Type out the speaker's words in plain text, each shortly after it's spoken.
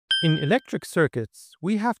In electric circuits,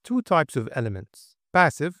 we have two types of elements,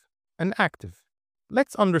 passive and active.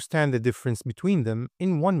 Let's understand the difference between them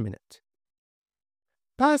in 1 minute.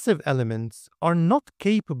 Passive elements are not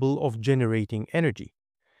capable of generating energy.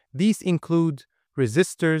 These include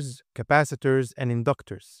resistors, capacitors, and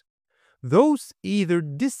inductors. Those either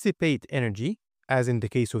dissipate energy, as in the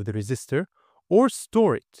case of the resistor, or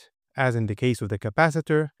store it, as in the case of the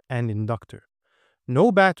capacitor and inductor.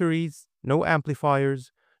 No batteries, no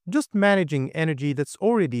amplifiers, just managing energy that's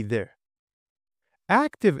already there.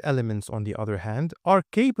 Active elements, on the other hand, are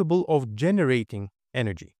capable of generating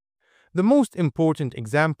energy. The most important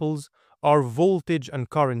examples are voltage and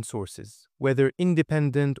current sources, whether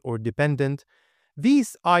independent or dependent.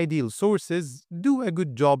 These ideal sources do a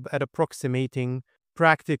good job at approximating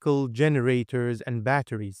practical generators and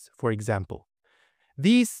batteries, for example.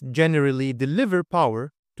 These generally deliver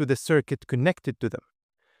power to the circuit connected to them.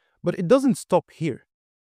 But it doesn't stop here.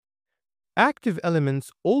 Active elements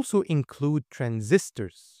also include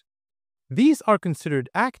transistors. These are considered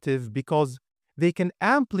active because they can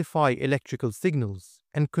amplify electrical signals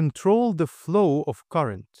and control the flow of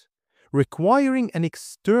current, requiring an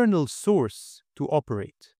external source to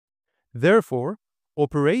operate. Therefore,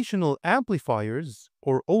 operational amplifiers,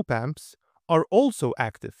 or op-amps, are also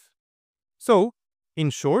active. So,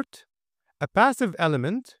 in short, a passive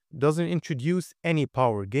element doesn't introduce any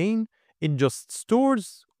power gain, it just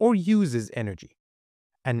stores or uses energy.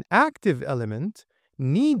 An active element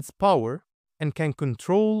needs power and can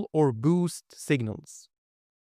control or boost signals.